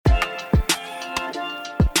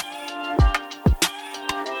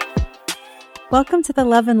Welcome to the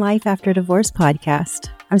Love and Life After Divorce podcast.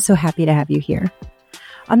 I'm so happy to have you here.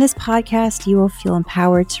 On this podcast, you will feel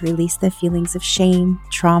empowered to release the feelings of shame,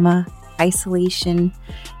 trauma, isolation,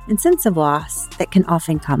 and sense of loss that can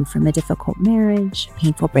often come from a difficult marriage,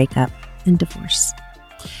 painful breakup, and divorce.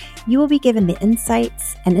 You will be given the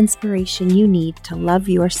insights and inspiration you need to love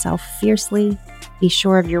yourself fiercely, be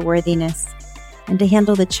sure of your worthiness, and to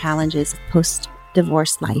handle the challenges of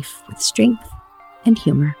post-divorce life with strength and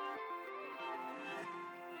humor.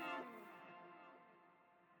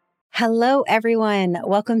 Hello, everyone.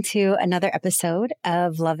 Welcome to another episode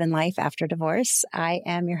of Love and Life After Divorce. I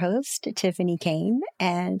am your host, Tiffany Kane,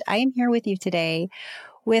 and I am here with you today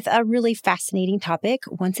with a really fascinating topic,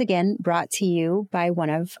 once again brought to you by one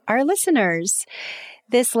of our listeners.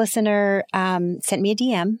 This listener sent me a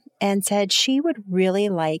DM and said she would really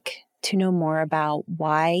like to know more about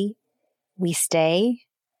why we stay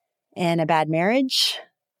in a bad marriage,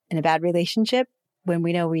 in a bad relationship, when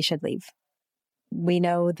we know we should leave. We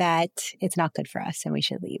know that it's not good for us and we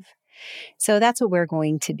should leave. So that's what we're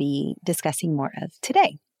going to be discussing more of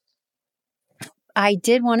today. I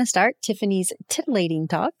did want to start Tiffany's titillating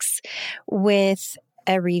talks with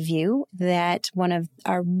a review that one of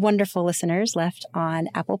our wonderful listeners left on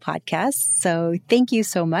Apple Podcasts. So thank you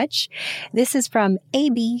so much. This is from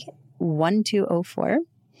AB1204.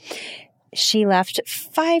 She left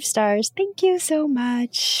 5 stars. Thank you so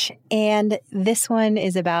much. And this review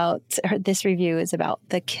is about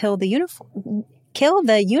the Kill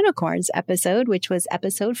the Unicorns episode, which was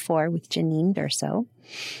episode 4 with Janine Durso.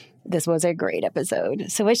 This was a great episode.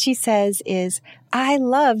 So what she says is, I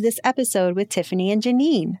love this episode with Tiffany and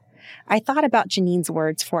Janine. I thought about Janine's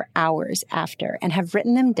words for hours after and have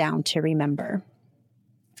written them down to remember.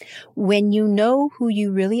 When you know who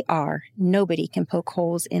you really are, nobody can poke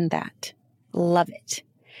holes in that. Love it.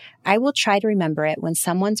 I will try to remember it when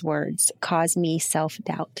someone's words cause me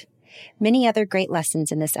self-doubt. Many other great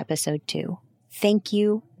lessons in this episode too. Thank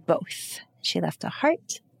you both. She left a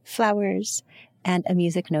heart, flowers, and a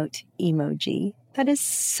music note emoji. That is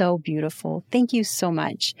so beautiful. Thank you so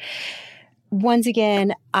much. Once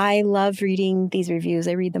again, I love reading these reviews.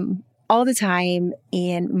 I read them all the time.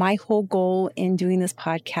 And my whole goal in doing this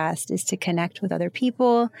podcast is to connect with other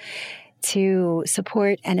people, to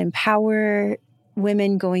support and empower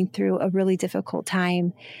women going through a really difficult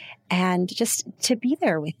time, and just to be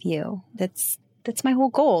there with you. That's my whole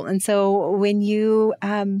goal. And so when you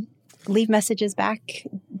leave messages back,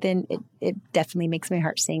 then it definitely makes my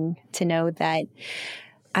heart sing to know that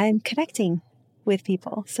I'm connecting with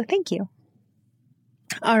people. So thank you.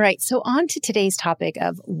 All right. So on to today's topic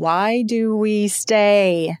of why do we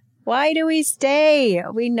stay? Why do we stay?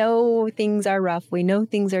 We know things are rough. We know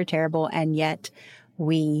things are terrible, and yet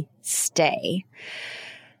we stay.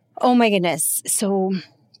 Oh my goodness. So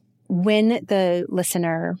when the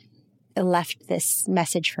listener left this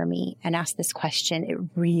message for me and asked this question, it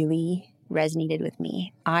really resonated with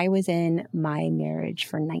me. I was in my marriage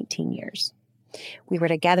for 19 years. We were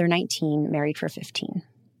together 19, married for 15.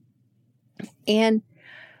 And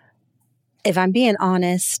if I'm being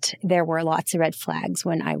honest, there were lots of red flags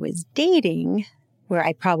when I was dating where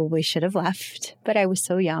I probably should have left, but I was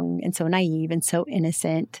so young and so naive and so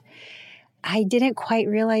innocent. I didn't quite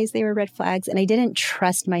realize they were red flags, and I didn't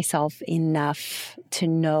trust myself enough to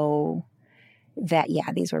know that,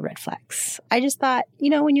 yeah, these were red flags. I just thought,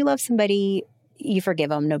 when you love somebody, you forgive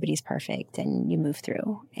them. Nobody's perfect, and you move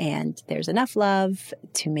through, and there's enough love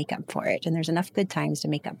to make up for it, and there's enough good times to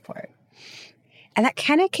make up for it. And that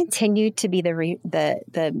kind of continued to be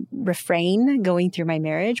the refrain going through my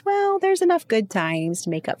marriage. Well, there's enough good times to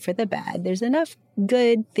make up for the bad. There's enough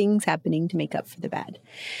good things happening to make up for the bad.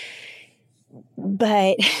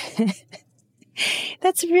 But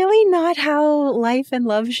that's really not how life and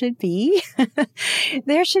love should be.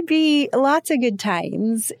 There should be lots of good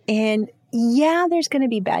times. And yeah, there's going to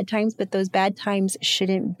be bad times, but those bad times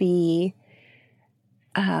shouldn't be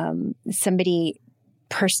somebody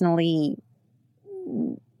personally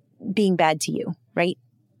being bad to you, right?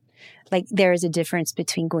 Like there is a difference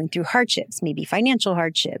between going through hardships, maybe financial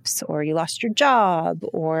hardships, or you lost your job,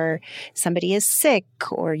 or somebody is sick,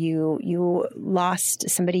 or you lost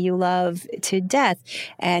somebody you love to death,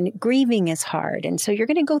 and grieving is hard. And so you're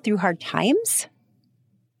going to go through hard times.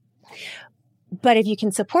 But if you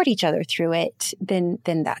can support each other through it, then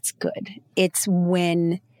that's good. It's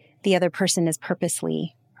when the other person is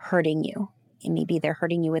purposely hurting you. And maybe they're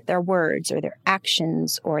hurting you with their words or their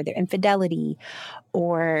actions or their infidelity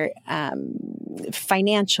or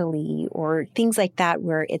financially or things like that,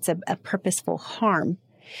 where it's a purposeful harm,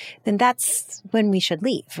 then that's when we should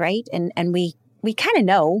leave, right? And we kind of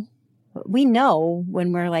know We know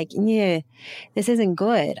when we're like, yeah, this isn't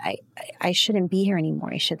good. I shouldn't be here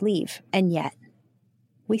anymore. I should leave. And yet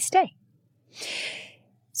we stay.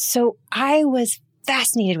 So I was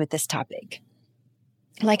fascinated with this topic.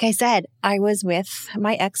 Like I said, I was with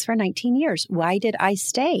my ex for 19 years. Why did I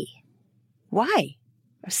stay? Why?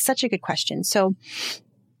 Such a good question. So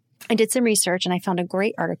I did some research and I found a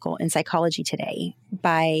great article in Psychology Today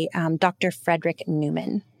by Dr. Frederick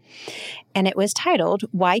Newman. And it was titled,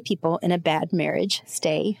 Why People in a Bad Marriage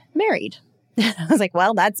Stay Married. I was like,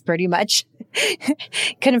 well, that's pretty much,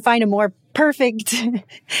 couldn't find a more perfect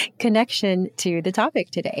connection to the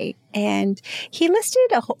topic today. And he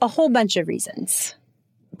listed a whole bunch of reasons,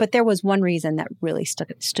 but there was one reason that really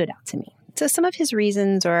stood out to me. So some of his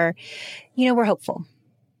reasons are, we're hopeful.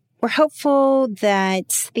 We're hopeful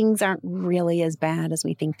that things aren't really as bad as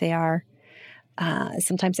we think they are.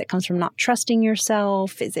 Sometimes it comes from not trusting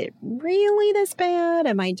yourself. Is it really this bad?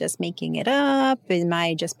 Am I just making it up? Am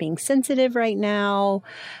I just being sensitive right now?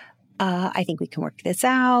 I think we can work this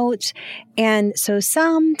out. And so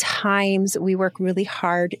sometimes we work really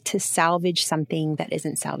hard to salvage something that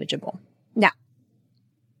isn't salvageable. Now,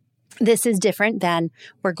 this is different than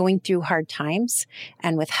we're going through hard times,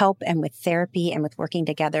 and with help and with therapy and with working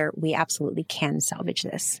together, we absolutely can salvage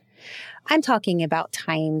this. I'm talking about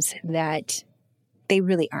times that they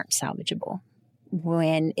really aren't salvageable,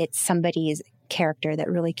 when it's somebody's character that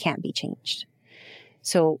really can't be changed.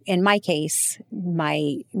 So in my case,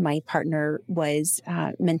 my partner was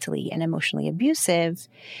mentally and emotionally abusive,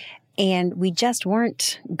 and we just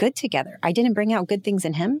weren't good together. I didn't bring out good things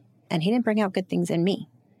in him, and he didn't bring out good things in me.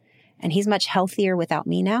 And he's much healthier without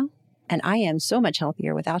me now, and I am so much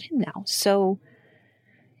healthier without him now. So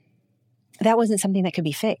that wasn't something that could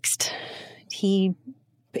be fixed. He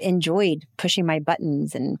enjoyed pushing my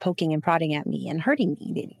buttons and poking and prodding at me and hurting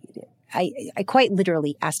me. I quite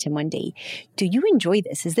literally asked him one day, do you enjoy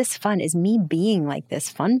this? Is this fun? Is me being like this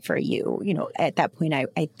fun for you? At that point, I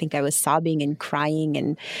think I was sobbing and crying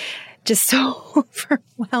and just so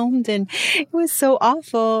overwhelmed, and it was so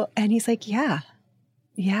awful. And he's like, yeah,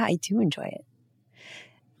 I do enjoy it.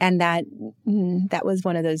 And that was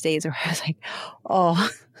one of those days where I was like, oh,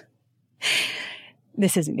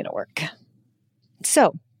 this isn't going to work.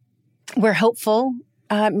 So we're hopeful,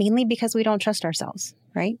 mainly because we don't trust ourselves,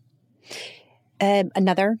 right?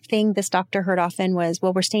 Another thing this doctor heard often was,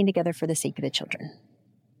 well, we're staying together for the sake of the children,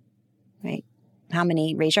 right? How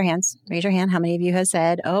many, raise your hands, raise your hand. How many of you have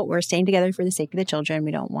said, oh, we're staying together for the sake of the children.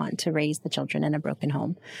 We don't want to raise the children in a broken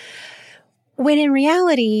home. When in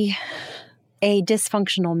reality, a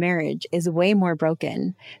dysfunctional marriage is way more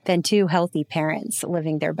broken than two healthy parents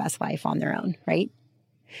living their best life on their own, right?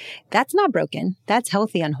 That's not broken. That's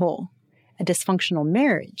healthy and whole. A dysfunctional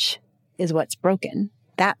marriage is what's broken.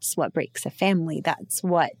 That's what breaks a family. That's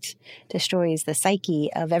what destroys the psyche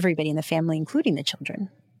of everybody in the family, including the children.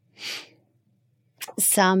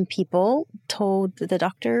 Some people told the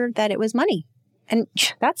doctor that it was money. And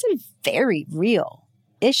that's a very real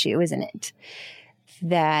issue, isn't it?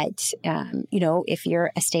 That, if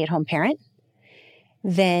you're a stay-at-home parent,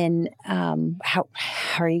 then how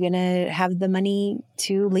are you going to have the money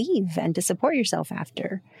to leave and to support yourself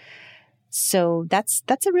after? So that's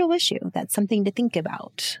a real issue. That's something to think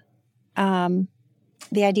about. The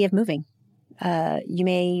idea of moving. You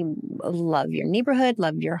may love your neighborhood,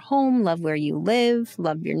 love your home, love where you live,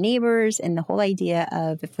 love your neighbors, and the whole idea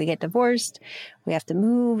of if we get divorced, we have to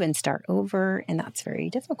move and start over, and that's very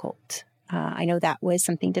difficult. I know that was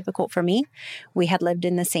something difficult for me. We had lived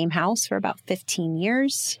in the same house for about 15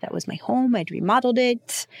 years. That was my home. I'd remodeled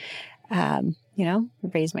it,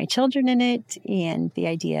 raised my children in it. And the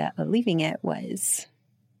idea of leaving it was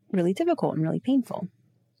really difficult and really painful.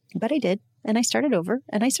 But I did. And I started over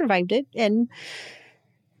and I survived it. And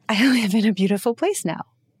I live in a beautiful place now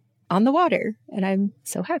on the water. And I'm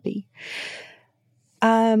so happy.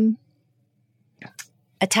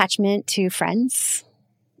 Attachment to friends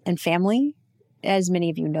and family. As many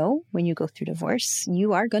of you know, when you go through divorce,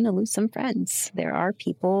 you are going to lose some friends. There are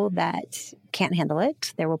people that can't handle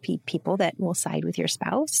it. There will be people that will side with your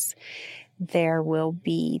spouse. There will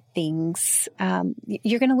be things,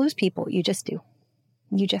 you're going to lose people. You just do.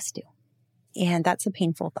 You just do. And that's a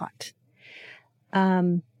painful thought.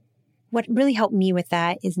 What really helped me with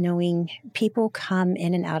that is knowing people come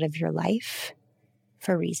in and out of your life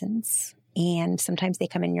for reasons. And sometimes they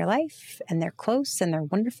come in your life and they're close and they're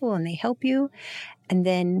wonderful and they help you. And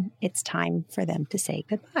then it's time for them to say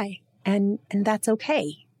goodbye. And that's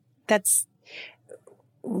okay.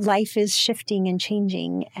 life is shifting and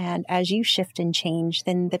changing. And as you shift and change,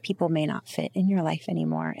 then the people may not fit in your life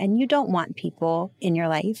anymore. And you don't want people in your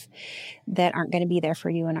life that aren't going to be there for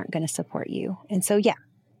you and aren't going to support you. And so, yeah,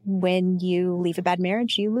 when you leave a bad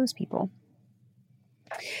marriage, you lose people.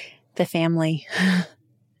 The family.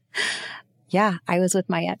 Yeah, I was with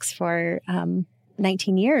my ex for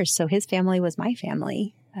 19 years. So his family was my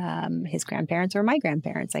family. His grandparents were my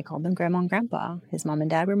grandparents. I called them grandma and grandpa. His mom and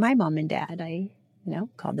dad were my mom and dad. I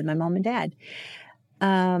called them my mom and dad.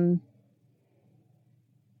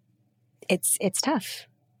 It's tough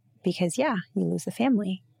because, yeah, you lose the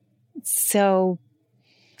family. So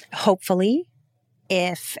hopefully,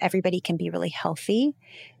 if everybody can be really healthy,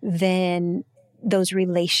 then those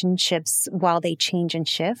relationships, while they change and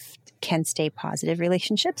shift, can stay positive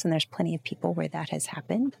relationships. And there's plenty of people where that has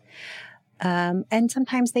happened. And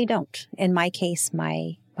sometimes they don't. In my case,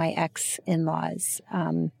 my ex-in-laws,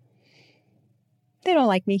 they don't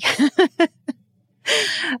like me.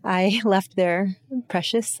 I left their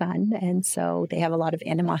precious son, and so they have a lot of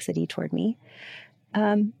animosity toward me.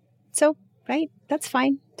 So, right, that's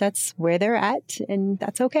fine. That's where they're at, and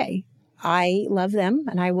that's okay. I love them,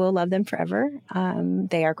 and I will love them forever.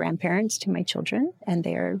 They are grandparents to my children, and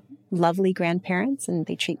they are lovely grandparents, and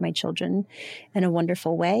they treat my children in a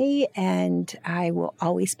wonderful way, and I will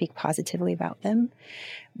always speak positively about them.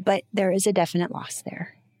 But there is a definite loss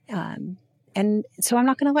there. And so I'm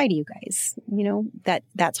not going to lie to you guys,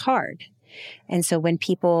 that's hard. And so when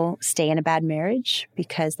people stay in a bad marriage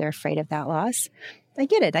because they're afraid of that loss, I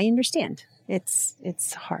get it. I understand.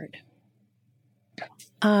 It's hard.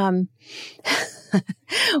 One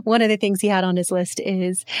of the things he had on his list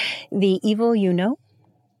is the evil you know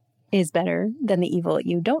is better than the evil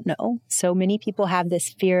you don't know. So many people have this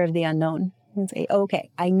fear of the unknown. And say, okay,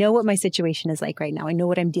 I know what my situation is like right now. I know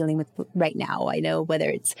what I'm dealing with right now. I know whether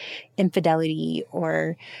it's infidelity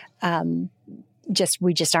or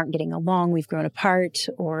we just aren't getting along. We've grown apart,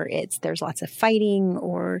 or there's lots of fighting,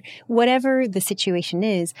 or whatever the situation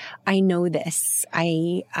is. I know this.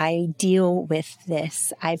 I deal with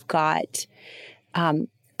this. I've got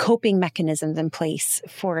coping mechanisms in place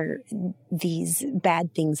for these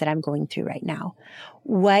bad things that I'm going through right now.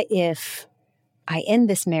 What if I end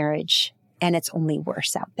this marriage and it's only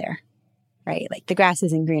worse out there, right? Like the grass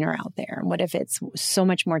isn't greener out there. And what if it's so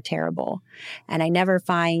much more terrible and I never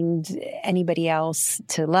find anybody else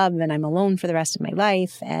to love and I'm alone for the rest of my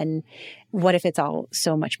life? And what if it's all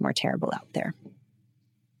so much more terrible out there?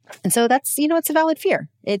 And so that's, it's a valid fear.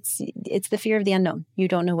 It's the fear of the unknown. You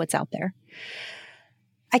don't know what's out there.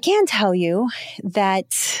 I can tell you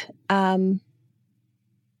that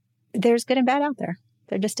there's good and bad out there.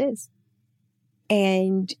 There just is.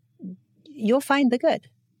 And you'll find the good.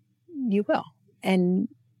 You will. And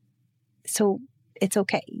so it's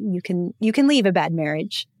okay. You can leave a bad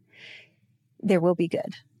marriage. There will be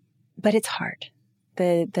good, but it's hard.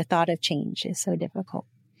 The thought of change is so difficult.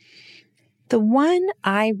 The one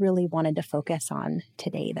I really wanted to focus on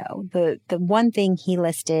today, though, the one thing he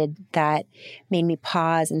listed that made me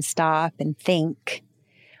pause and stop and think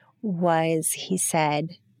was, he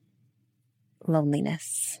said,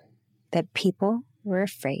 loneliness. That people were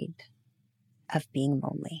afraid of being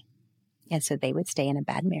lonely. And so they would stay in a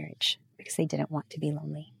bad marriage because they didn't want to be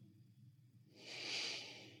lonely.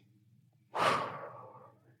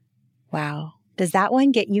 Wow. Does that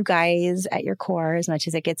one get you guys at your core as much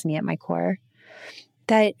as it gets me at my core?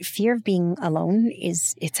 That fear of being alone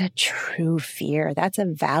it's a true fear. That's a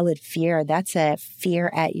valid fear. That's a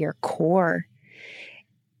fear at your core.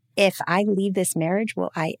 If I leave this marriage,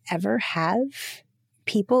 will I ever have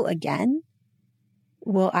people again?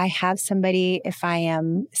 Will I have somebody, if I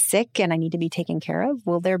am sick and I need to be taken care of,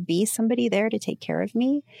 will there be somebody there to take care of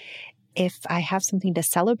me? If I have something to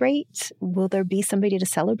celebrate, will there be somebody to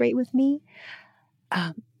celebrate with me?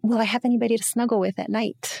 Will I have anybody to snuggle with at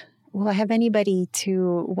night? Will I have anybody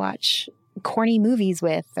to watch corny movies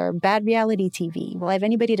with or bad reality TV? Will I have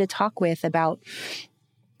anybody to talk with about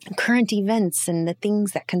current events and the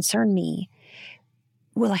things that concern me?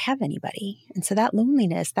 Will I have anybody? And so that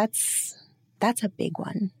loneliness, that's a big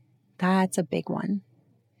one. That's a big one.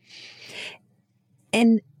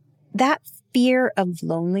 And that fear of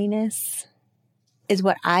loneliness is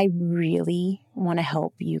what I really want to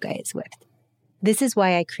help you guys with. This is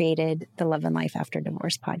why I created the Love and Life After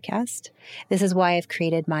Divorce podcast. This is why I've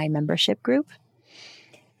created my membership group,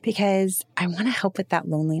 because I want to help with that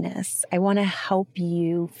loneliness. I want to help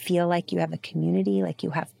you feel like you have a community, like you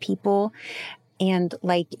have people, and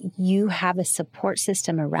like you have a support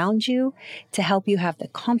system around you to help you have the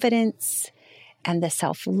confidence and the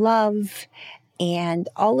self-love and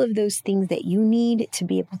all of those things that you need to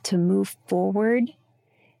be able to move forward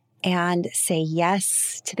and say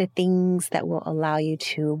yes to the things that will allow you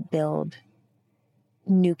to build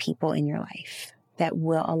new people in your life, that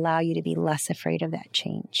will allow you to be less afraid of that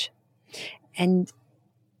change. And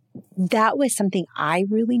that was something I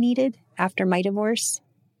really needed after my divorce.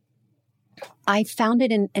 I found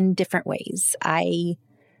it in different ways. I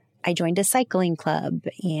joined a cycling club,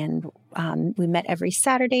 and we met every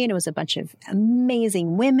Saturday, and it was a bunch of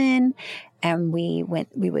amazing women. And we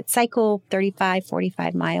would cycle 35,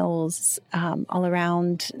 45 miles all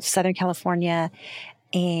around Southern California.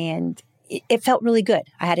 And it felt really good.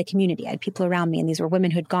 I had a community. I had people around me, and these were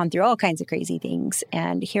women who had gone through all kinds of crazy things,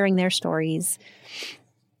 and hearing their stories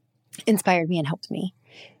inspired me and helped me.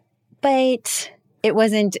 But it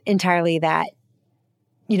wasn't entirely that,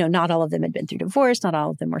 not all of them had been through divorce. Not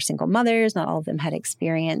all of them were single mothers. Not all of them had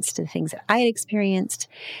experienced the things that I had experienced.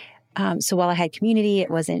 So while I had community, it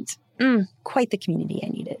wasn't quite the community I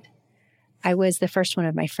needed. I was the first one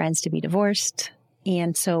of my friends to be divorced.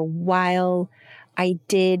 And so while I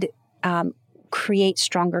did create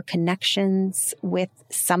stronger connections with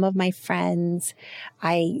some of my friends,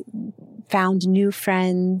 I found new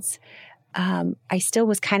friends, I still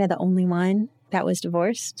was kind of the only one that was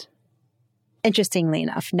divorced. Interestingly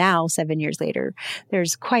enough, now, 7 years later,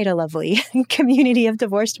 there's quite a lovely community of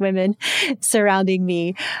divorced women surrounding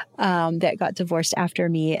me that got divorced after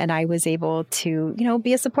me. And I was able to,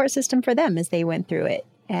 be a support system for them as they went through it.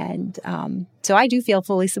 And so I do feel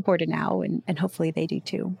fully supported now, and hopefully they do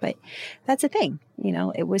too. But that's the thing,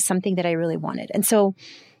 it was something that I really wanted. And so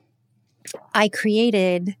I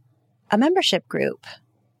created a membership group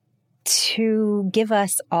to give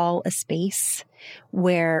us all a space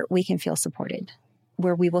where we can feel supported,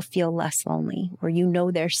 where we will feel less lonely,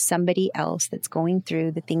 where there's somebody else that's going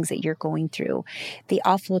through the things that you're going through, the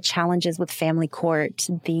awful challenges with family court,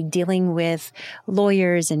 the dealing with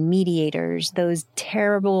lawyers and mediators, those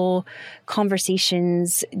terrible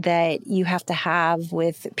conversations that you have to have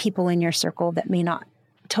with people in your circle that may not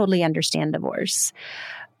totally understand divorce.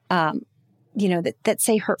 That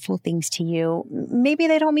say hurtful things to you. Maybe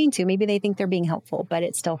they don't mean to. Maybe they think they're being helpful, but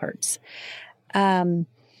it still hurts. Of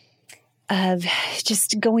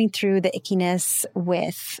just going through the ickiness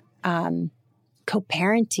with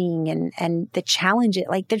co-parenting and the challenge.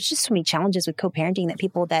 Like, there's just so many challenges with co-parenting that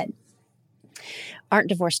people that aren't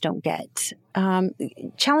divorced don't get.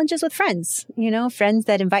 Challenges with friends, friends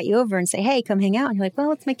that invite you over and say, hey, come hang out. And you're like,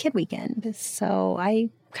 well, it's my kid weekend. So I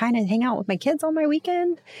kind of hang out with my kids on my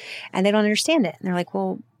weekend, and they don't understand it. And they're like,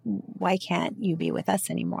 well, why can't you be with us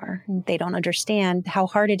anymore? And they don't understand how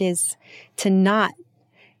hard it is to not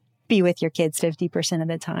be with your kids 50% of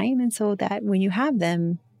the time. And so that when you have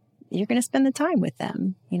them, you're going to spend the time with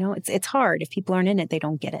them. It's hard. If people aren't in it, they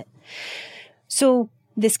don't get it. So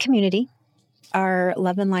this community, our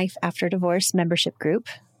Love and Life After Divorce membership group,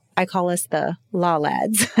 I call us the Law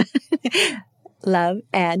Lads. Love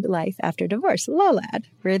and Life After Divorce, LawLad.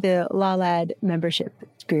 We're the LawLad membership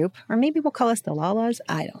group, or maybe we'll call us the Lawlaws.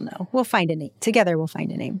 I don't know. We'll find a name. Together, we'll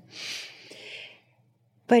find a name.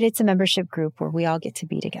 But it's a membership group where we all get to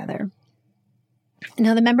be together.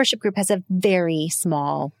 Now, the membership group has a very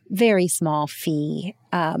small fee.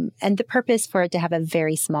 And the purpose for it to have a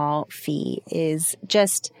very small fee is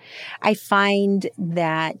just, I find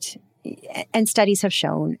that, and studies have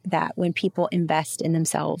shown that when people invest in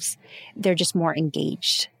themselves, they're just more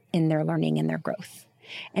engaged in their learning and their growth.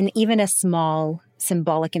 And even a small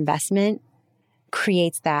symbolic investment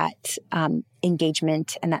creates that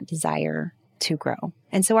engagement and that desire to grow.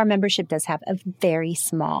 And so our membership does have a very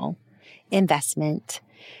small investment.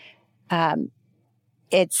 I'll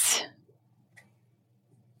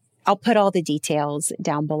put all the details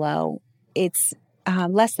down below. It's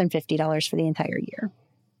less than $50 for the entire year.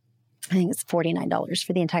 I think it's $49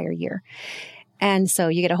 for the entire year. And so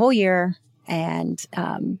you get a whole year, and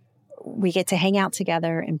we get to hang out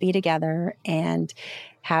together and be together and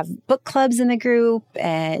have book clubs in the group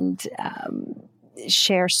and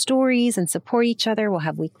share stories and support each other. We'll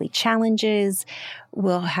have weekly challenges.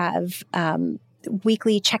 We'll have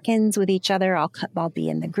weekly check-ins with each other. I'll be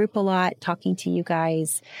in the group a lot talking to you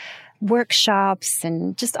guys, workshops,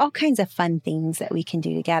 and just all kinds of fun things that we can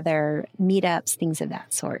do together, meetups, things of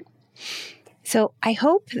that sort. So I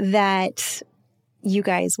hope that you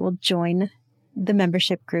guys will join the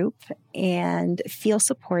membership group and feel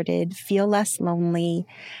supported, feel less lonely,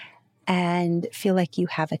 and feel like you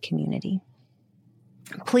have a community.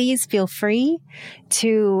 Please feel free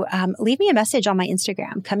to leave me a message on my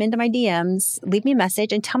Instagram. Come into my DMs, leave me a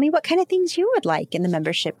message, and tell me what kind of things you would like in the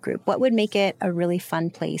membership group. What would make it a really fun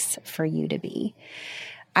place for you to be?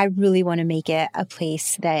 I really want to make it a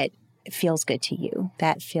place that feels good to you,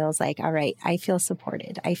 that feels like, all right, I feel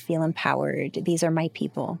supported. I feel empowered. These are my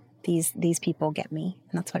people. These people get me.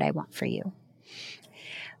 And that's what I want for you.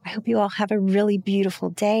 I hope you all have a really beautiful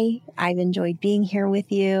day. I've enjoyed being here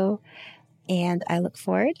with you. And I look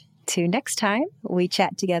forward to next time we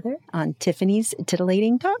chat together on Tiffany's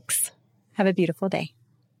Titillating Talks. Have a beautiful day.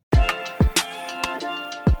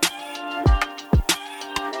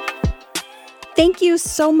 Thank you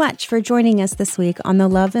so much for joining us this week on the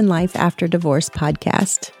Love and Life After Divorce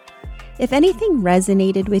podcast. If anything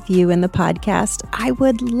resonated with you in the podcast, I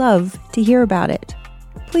would love to hear about it.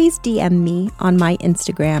 Please DM me on my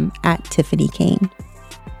Instagram at Tiffany Kane.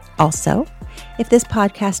 Also, if this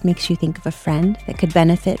podcast makes you think of a friend that could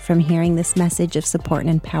benefit from hearing this message of support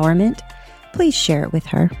and empowerment, please share it with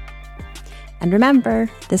her. And remember,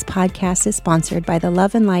 this podcast is sponsored by the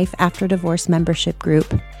Love and Life After Divorce membership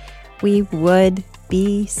group. We would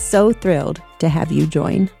be so thrilled to have you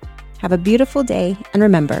join. Have a beautiful day, and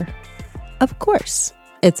remember, of course,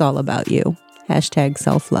 it's all about you.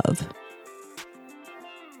 #self-love.